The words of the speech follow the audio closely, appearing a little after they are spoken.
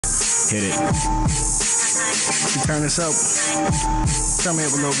Hit it. You turn this up. Turn me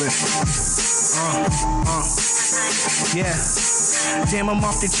up a little bit. Yeah. Damn, I'm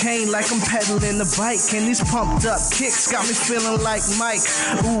off the chain like I'm pedaling the bike. And these pumped up kicks got me feeling like Mike.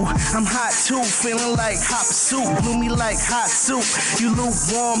 Ooh, I'm hot too, feeling like hot soup. Blew me like hot soup. You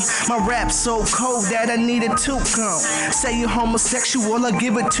lukewarm, my rap's so cold that I need a two come. Say you're homosexual, I'll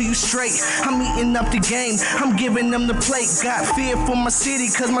give it to you straight. I'm eating up the game, I'm giving them the plate. Got fear for my city,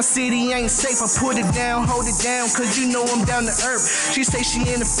 cause my city ain't safe. I put it down, hold it down, cause you know I'm down to earth. She say she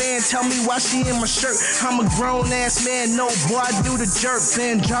ain't a fan, tell me why she in my shirt. I'm a grown ass man, no boy, I do the jerk.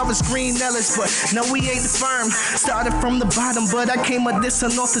 Then JavaScript Ellis, but no, we ain't the firm. Started from the bottom, but I came up this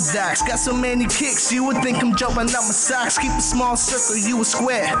unorthodox. Got so many kicks, you would think I'm jumping out my socks. Keep a small circle, you a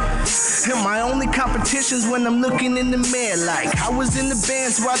square. And my only competition's when I'm looking in the mirror. Like I was in the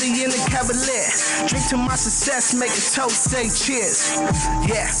bands while they in the cavalier. Drink to my success, make a toast, say cheers.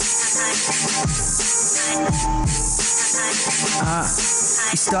 Yeah.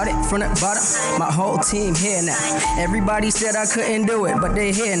 We started from the bottom, my whole team here now. Everybody said I couldn't do it, but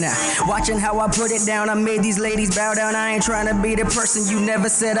they here now. Watching how I put it down, I made these ladies bow down. I ain't trying to be the person you never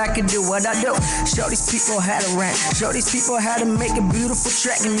said I could do what I do. Show these people how to rap, show these people how to make a beautiful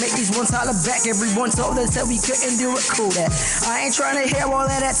track and make these ones holler back. Everyone told us that we couldn't do it, cool that. I ain't trying to hear all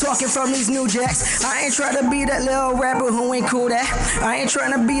of that talking from these new jacks. I ain't trying to be that little rapper who ain't cool that. I ain't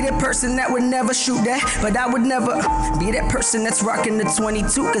trying to be the person that would never shoot that, but I would never be that person that's rocking the 22.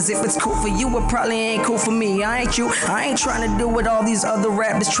 Cause if it's cool for you, it probably ain't cool for me. I ain't you, I ain't trying to do what all these other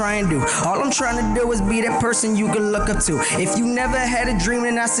rappers try and do. All I'm trying to do is be that person you can look up to. If you never had a dream,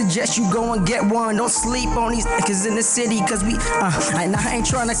 then I suggest you go and get one. Don't sleep on these niggas in the city, cause we, and I ain't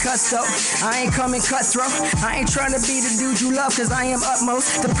trying to cuss though. I ain't coming cutthroat. I ain't trying to be the dude you love, cause I am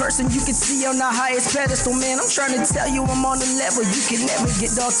utmost. The person you can see on the highest pedestal, man. I'm trying to tell you I'm on the level. You can never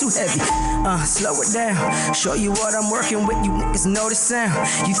get all too heavy. Slow it down. Show you what I'm working with. You niggas know the sound.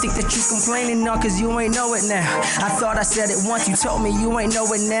 You think that you complaining now cause you ain't know it now. I thought I said it once, you told me you ain't know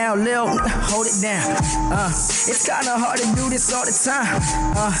it now. Lil, hold it down. It's kinda hard to do this all the time.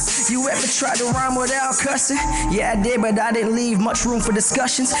 You ever tried to rhyme without cussing? Yeah, I did, but I didn't leave much room for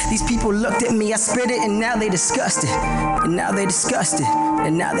discussions. These people looked at me, I spit it, and now they disgusted. And now they disgusted.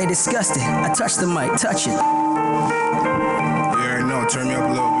 And now they disgusted. I touch the mic, touch it. Yeah, no, turn me up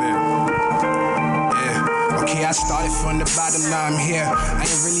a little bit. Okay, I started from the bottom, now I'm here. I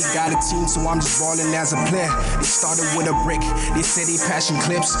ain't really got a team, so I'm just balling as a player. They started with a brick, they said they passion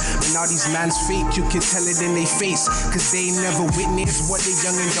clips. But now these mans fake, you can tell it in their face. Cause they never witness what they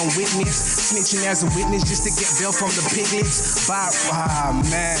young and don't witness. Snitching as a witness just to get bail from the piglets.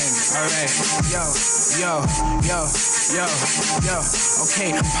 Man, alright. Yo.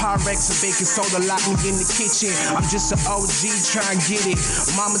 Okay, Rexx and baking soda lock me in the kitchen. I'm just an OG trying to get it.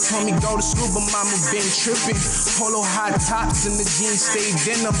 Mama told me go to school, but mama been tripping. Polo high tops and the jeans stay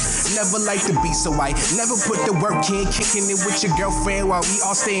denim. Never like to be so white. Never put the work in, kicking it with your girlfriend while we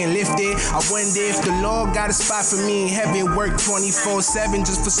all staying lifted. I wonder if the Lord got a spot for me in heaven. Work 24/7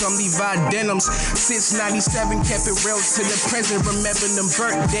 just for some Levi denims. Since 97, kept it real to the present. Remember them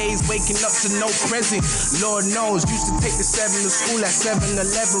birthdays, waking up to no present. Lord knows, used to take the 7 to school at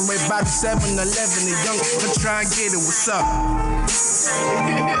 7-Eleven. Right by the 7-Eleven, the young but try and get it. What's up?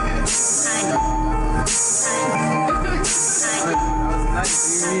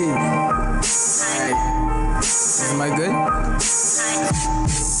 Nice, what do you mean? Alright. Is my good?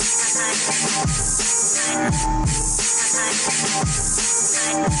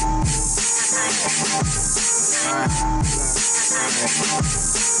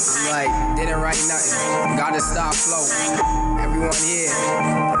 I'm like, didn't write nothing. Gotta stop flowing. Everyone here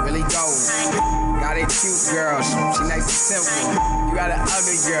really goes. Got a cute girl, she nice and simple. You got an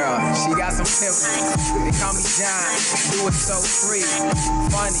ugly girl, she got some pimples. They call me John, do it so free.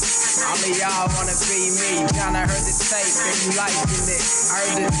 Funny, all of y'all wanna be me. John, I heard the tape and you liking it. I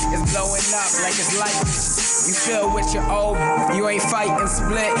heard it, it's blowing up like it's lightning. You feel with your old, you ain't fighting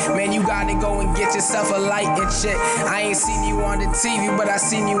split. Man, you gotta go and get yourself a light and shit. I ain't seen you on the TV, but I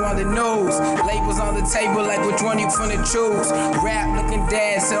seen you on the news. Labels on the table, like which one you finna choose. Rap looking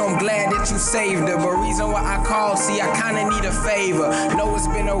dead, so I'm glad that you saved her. But reason why I called, see, I kinda need a favor. Know it's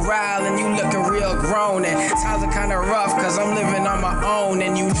been a while and you looking real grown. And times are kinda rough, cause I'm living on my own.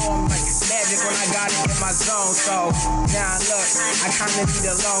 And you know I'm like magic when I got it in my zone. So, now look, I kinda need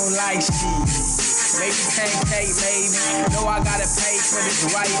a loan like she. maybe 10K, maybe. Know I gotta pay for this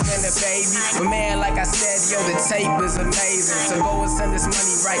wife and the baby. But man, like I said, yo, the tape is amazing. So go and send this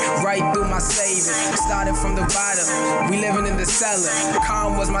money right through my savings. Started from the bottom, we living in the cellar.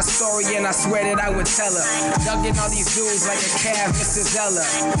 Calm was my story and I swear that I would tell her. Dug in all these dudes like a calf, Mr. Zella.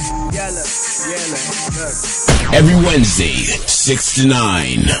 Yella, look. Every Wednesday, 6 to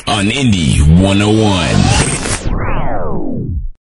 9 on Indi 101.